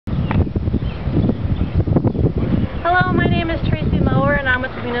and I'm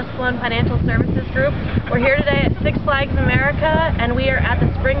with the Municipal and Financial Services Group. We're here today at Six Flags America, and we are at the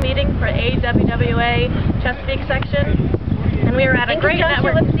spring meeting for CWEA Chesapeake section. And we are at a great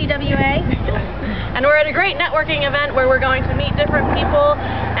network with CWA. And we're at a great networking event where we're going to meet different people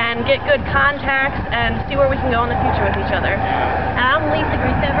and get good contacts and see where we can go in the future with each other. And I'm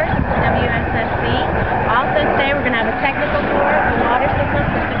Gresehover from WSSC. Also today we're going to have a technical tour of the water system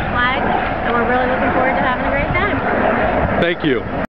for Six Flags, and we're really looking forward to having a great time. Thank you.